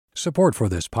Support for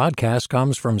this podcast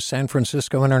comes from San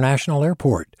Francisco International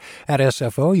Airport. At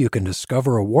SFO, you can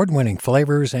discover award-winning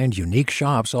flavors and unique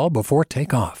shops all before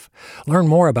takeoff. Learn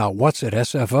more about what's at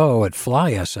SFO at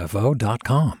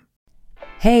flysfo.com.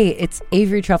 Hey, it's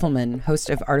Avery Trufelman,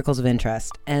 host of Articles of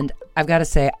Interest, and I've got to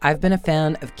say, I've been a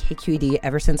fan of KQED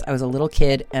ever since I was a little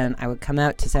kid, and I would come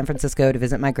out to San Francisco to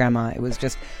visit my grandma. It was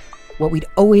just what we'd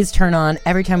always turn on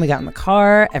every time we got in the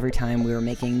car, every time we were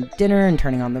making dinner and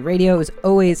turning on the radio. It was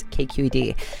always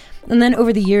KQED. And then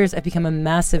over the years, I've become a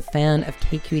massive fan of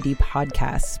KQED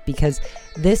podcasts because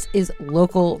this is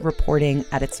local reporting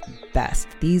at its best.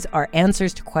 These are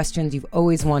answers to questions you've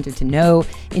always wanted to know,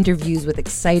 interviews with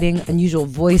exciting, unusual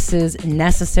voices,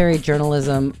 necessary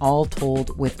journalism, all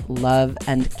told with love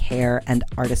and care and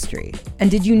artistry. And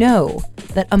did you know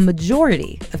that a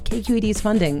majority of KQED's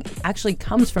funding actually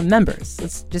comes from members?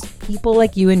 It's just people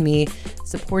like you and me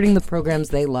supporting the programs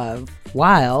they love,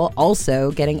 while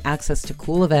also getting access to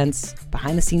cool events,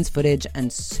 behind-the-scenes footage, and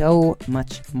so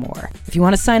much more. If you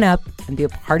want to sign up and be a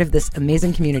part of this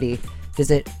amazing community,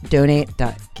 visit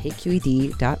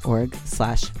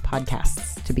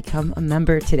donate.kqed.org/podcasts to become a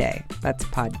member today. That's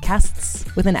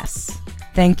podcasts with an S.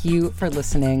 Thank you for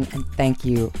listening, and thank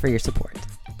you for your support.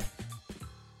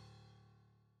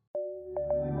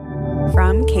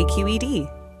 From KQED.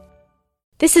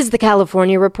 This is the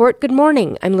California Report. Good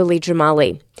morning. I'm Lily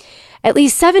Jamali. At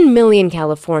least 7 million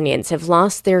Californians have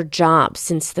lost their jobs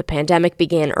since the pandemic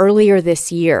began earlier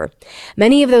this year.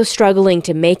 Many of those struggling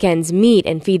to make ends meet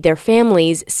and feed their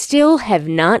families still have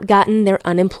not gotten their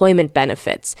unemployment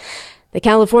benefits. The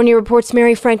California Report's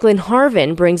Mary Franklin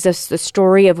Harvin brings us the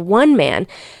story of one man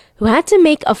who had to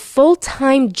make a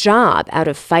full-time job out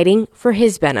of fighting for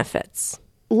his benefits.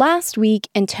 Last week,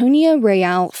 Antonio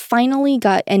Real finally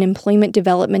got an Employment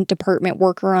Development Department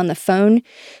worker on the phone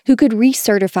who could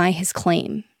recertify his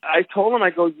claim. I told him, I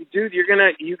go, dude, you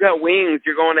got wings,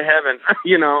 you're going to heaven,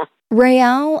 you know.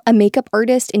 Real, a makeup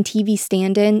artist and TV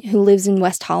stand-in who lives in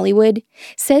West Hollywood,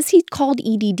 says he'd called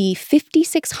EDD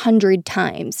 5,600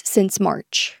 times since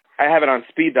March. I have it on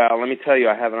speed dial. Let me tell you,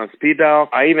 I have it on speed dial.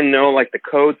 I even know, like, the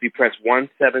codes. You press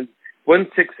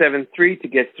 1673 to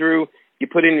get through. You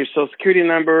put in your social security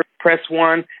number, press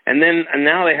 1, and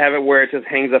now they have it where it just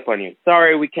hangs up on you.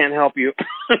 Sorry, we can't help you.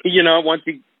 Once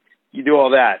you do all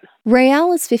that.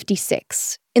 Real is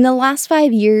 56. In the last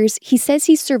 5 years, he says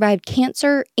he's survived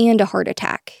cancer and a heart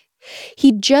attack.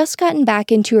 He'd just gotten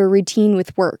back into a routine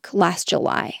with work last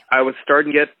July. I was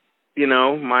starting to get,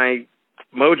 my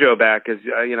mojo back.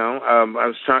 I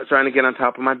was trying to get on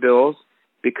top of my bills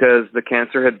because the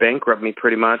cancer had bankrupted me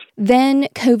pretty much. Then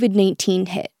COVID-19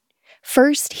 hit.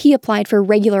 First, he applied for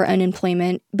regular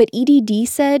unemployment, but EDD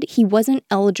said he wasn't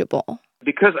eligible.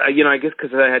 Because, I guess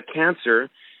because I had cancer,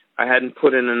 I hadn't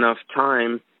put in enough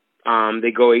time.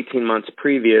 They go 18 months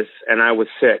previous, and I was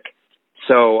sick.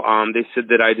 So they said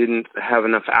that I didn't have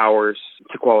enough hours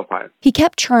to qualify. He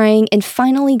kept trying and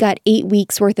finally got 8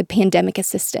 weeks' worth of pandemic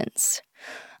assistance.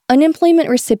 Unemployment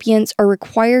recipients are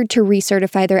required to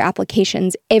recertify their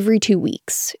applications every 2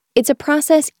 weeks. It's a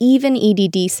process even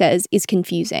EDD says is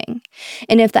confusing.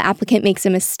 And if the applicant makes a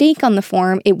mistake on the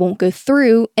form, it won't go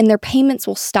through and their payments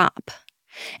will stop.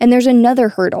 And there's another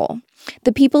hurdle.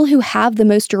 The people who have the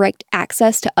most direct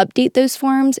access to update those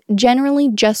forms generally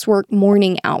just work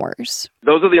morning hours.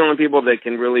 Those are the only people that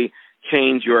can really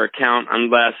change your account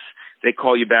unless they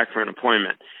call you back for an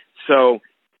appointment. So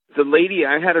the lady,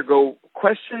 I had her go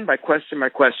question by question by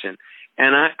question.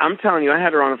 And I'm telling you, I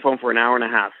had her on the phone for an hour and a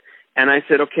half. And I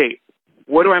said, okay,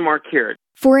 what do I mark here?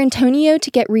 For Antonio to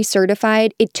get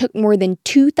recertified, it took more than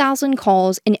 2,000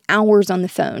 calls and hours on the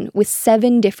phone with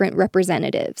 7 different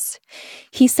representatives.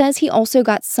 He says he also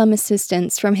got some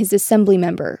assistance from his assembly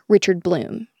member, Richard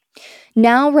Bloom.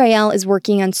 Now Real is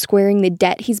working on squaring the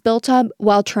debt he's built up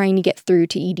while trying to get through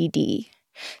to EDD.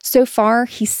 So far,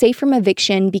 he's safe from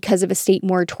eviction because of a state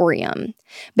moratorium,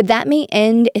 but that may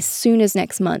end as soon as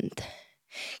next month.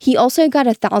 He also got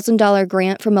a $1,000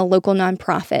 grant from a local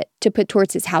nonprofit to put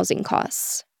towards his housing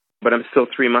costs. But I'm still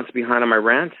 3 months behind on my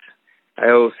rent. I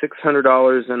owe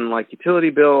 $600 in utility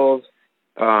bills.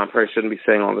 Probably shouldn't be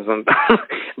saying all this,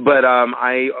 but I'm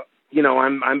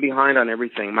behind on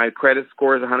everything. My credit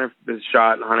score is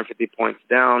shot 150 points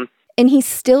down. And he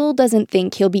still doesn't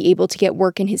think he'll be able to get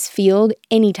work in his field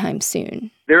anytime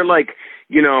soon. They're like,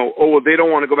 they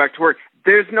don't want to go back to work.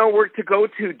 There's no work to go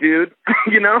to, dude.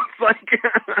 It's like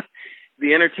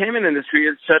the entertainment industry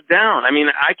is shut down. I mean,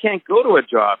 I can't go to a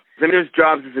job. There's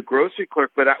jobs as a grocery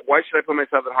clerk, but why should I put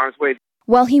myself at harm's way?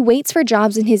 While he waits for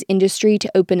jobs in his industry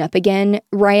to open up again,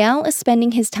 Real is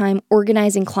spending his time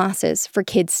organizing classes for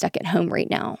kids stuck at home right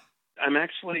now. I'm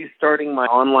actually starting my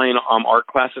online art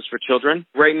classes for children.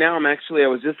 Right now, I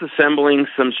was just assembling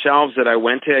some shelves that I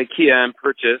went to IKEA and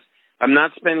purchased. I'm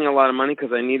not spending a lot of money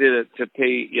because I needed it to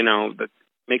pay,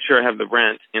 make sure I have the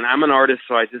rent. And I'm an artist,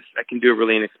 so I can do it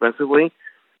really inexpensively.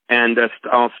 And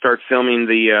I'll start filming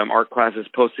the art classes,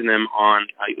 posting them on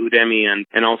Udemy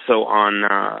and also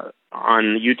on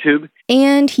YouTube.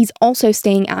 And he's also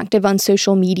staying active on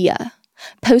social media,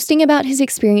 posting about his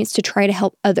experience to try to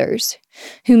help others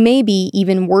who may be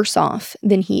even worse off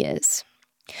than he is.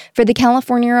 For the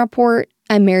California Report,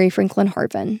 I'm Mary Franklin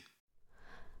Harvin.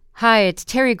 Hi, it's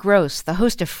Terry Gross, the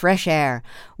host of Fresh Air.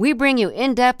 We bring you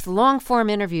in-depth, long-form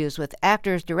interviews with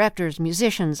actors, directors,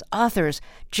 musicians, authors,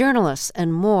 journalists,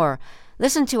 and more.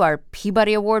 Listen to our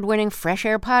Peabody Award-winning Fresh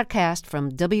Air podcast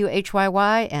from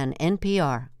WHYY and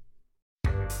NPR.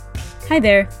 Hi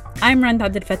there, I'm Rand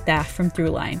Abdel-Fattah from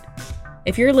Throughline.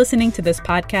 If you're listening to this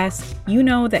podcast, you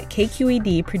know that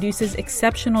KQED produces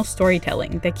exceptional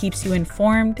storytelling that keeps you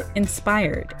informed,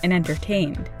 inspired, and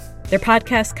entertained. Their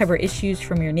podcasts cover issues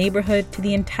from your neighborhood to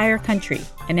the entire country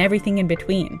and everything in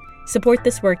between. Support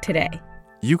this work today.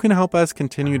 You can help us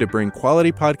continue to bring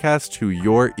quality podcasts to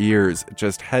your ears.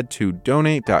 Just head to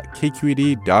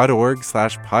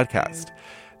donate.kqed.org/podcast.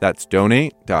 That's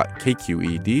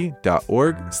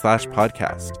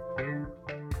donate.kqed.org/podcast.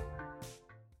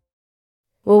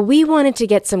 Well, we wanted to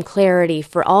get some clarity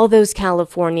for all those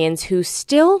Californians who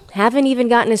still haven't even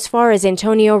gotten as far as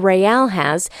Antonio Real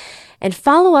has, and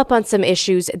follow up on some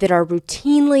issues that are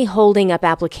routinely holding up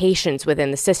applications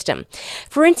within the system.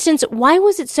 For instance, why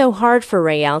was it so hard for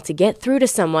Real to get through to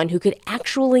someone who could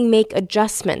actually make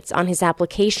adjustments on his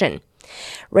application?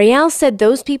 Real said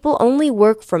those people only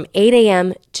work from 8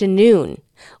 a.m. to noon.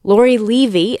 Lori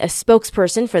Levy, a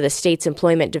spokesperson for the state's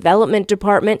Employment Development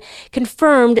Department,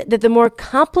 confirmed that the more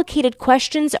complicated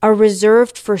questions are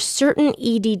reserved for certain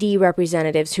EDD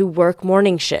representatives who work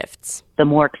morning shifts. The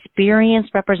more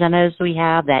experienced representatives we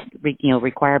have that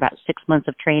require about 6 months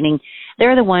of training,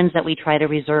 they're the ones that we try to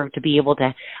reserve to be able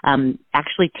to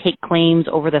actually take claims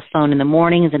over the phone in the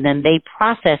mornings, and then they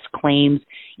process claims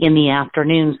in the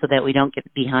afternoon so that we don't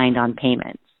get behind on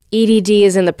payments. EDD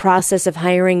is in the process of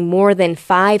hiring more than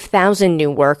 5,000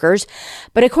 new workers,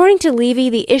 but according to Levy,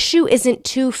 the issue isn't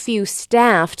too few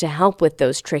staff to help with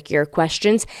those trickier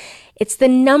questions. It's the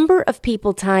number of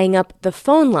people tying up the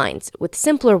phone lines with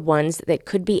simpler ones that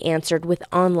could be answered with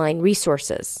online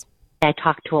resources. I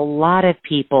talked to a lot of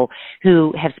people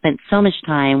who have spent so much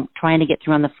time trying to get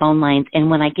through on the phone lines, and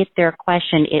when I get their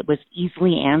question, it was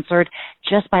easily answered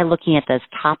just by looking at those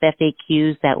top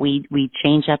FAQs that we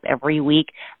change up every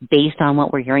week based on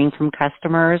what we're hearing from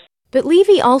customers. But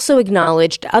Levy also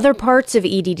acknowledged other parts of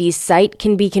EDD's site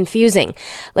can be confusing,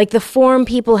 like the form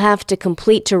people have to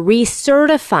complete to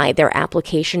recertify their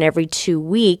application every 2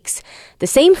 weeks, the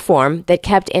same form that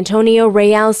kept Antonio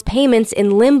Real's payments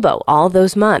in limbo all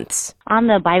those months. On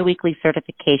the biweekly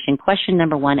certification, question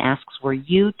number 1 asks, were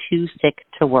you too sick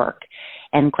to work?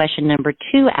 And question number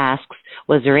 2 asks,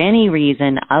 was there any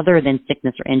reason other than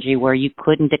sickness or injury where you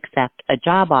couldn't accept a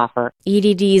job offer?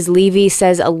 EDD's Levy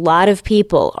says a lot of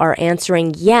people are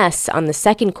answering yes on the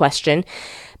second question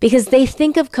because they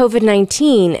think of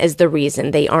COVID-19 as the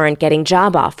reason they aren't getting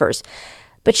job offers.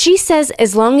 But she says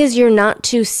as long as you're not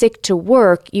too sick to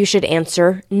work, you should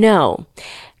answer no.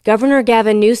 Governor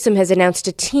Gavin Newsom has announced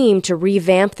a team to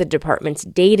revamp the department's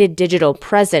dated digital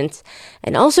presence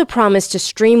and also promised to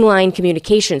streamline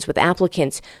communications with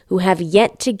applicants who have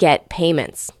yet to get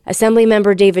payments.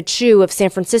 Assemblymember David Chu of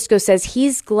San Francisco says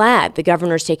he's glad the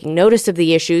governor's taking notice of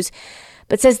the issues,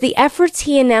 but says the efforts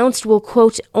he announced will,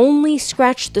 quote, only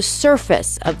scratch the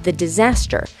surface of the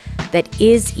disaster that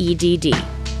is EDD.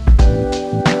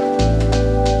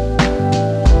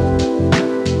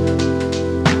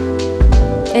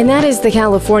 And that is the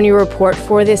California Report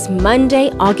for this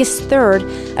Monday, August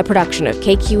 3rd, a production of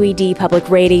KQED Public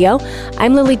Radio.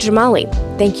 I'm Lily Jamali.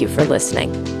 Thank you for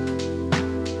listening.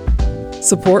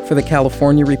 Support for the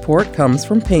California Report comes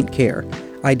from Paint Care.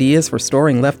 Ideas for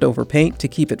storing leftover paint to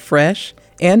keep it fresh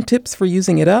and tips for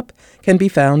using it up can be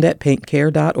found at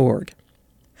paintcare.org.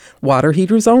 Water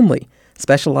Heaters Only,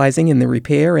 specializing in the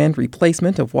repair and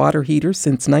replacement of water heaters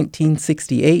since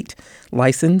 1968,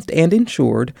 licensed and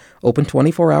insured, open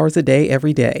 24 hours a day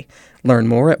every day. Learn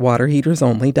more at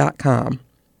waterheatersonly.com.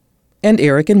 And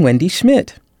Eric and Wendy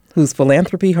Schmidt, whose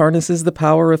philanthropy harnesses the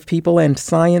power of people and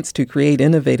science to create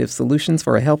innovative solutions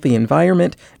for a healthy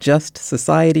environment, just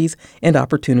societies, and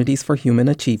opportunities for human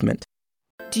achievement.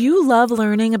 Do you love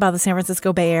learning about the San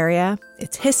Francisco Bay Area?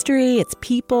 Its history, its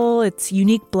people, its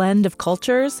unique blend of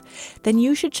cultures? Then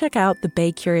you should check out the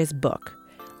Bay Curious book.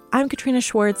 I'm Katrina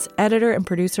Schwartz, editor and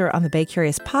producer on the Bay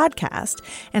Curious podcast,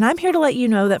 and I'm here to let you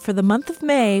know that for the month of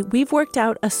May, we've worked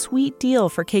out a sweet deal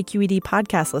for KQED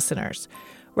podcast listeners.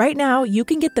 Right now, you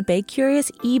can get the Bay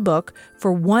Curious ebook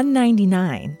for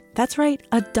 $1.99. That's right,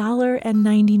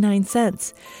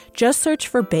 $1.99. Just search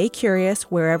for Bay Curious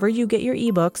wherever you get your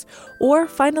ebooks or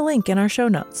find a link in our show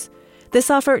notes. This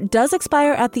offer does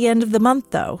expire at the end of the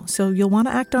month, though, so you'll want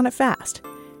to act on it fast.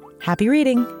 Happy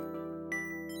reading!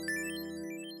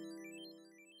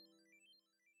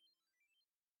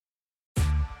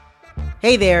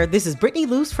 Hey there, this is Brittany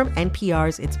Luce from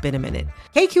NPR's It's Been a Minute.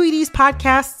 KQED's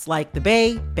podcasts like The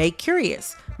Bay, Bay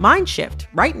Curious, Mind Shift,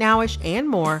 Right Nowish, and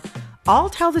more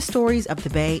all tell the stories of the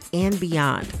Bay and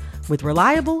beyond with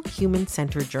reliable,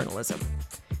 human-centered journalism.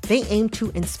 They aim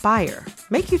to inspire,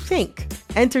 make you think,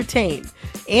 entertain,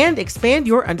 and expand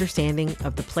your understanding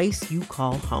of the place you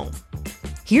call home.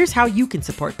 Here's how you can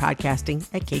support podcasting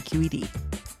at KQED.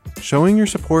 Showing your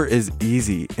support is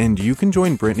easy, and you can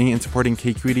join Brittany in supporting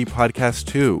KQED Podcast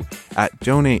too at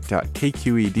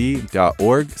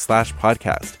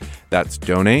donate.kqed.org/podcast. That's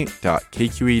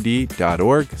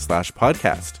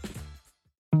donate.kqed.org/podcast.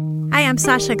 Hi, I'm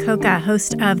Sasha Khokha,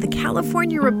 host of the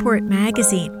California Report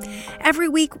magazine. Every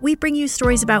week, we bring you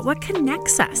stories about what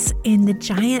connects us in the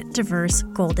giant, diverse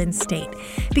Golden State.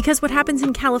 Because what happens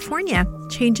in California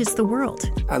changes the world.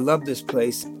 I love this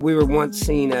place. We were once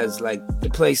seen as like the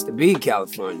place to be,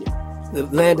 California. The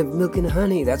land of milk and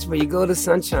honey. That's where you go to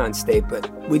Sunshine State,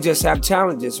 but we just have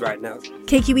challenges right now.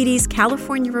 KQED's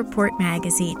California Report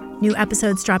magazine. New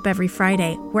episodes drop every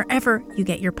Friday, wherever you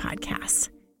get your podcasts.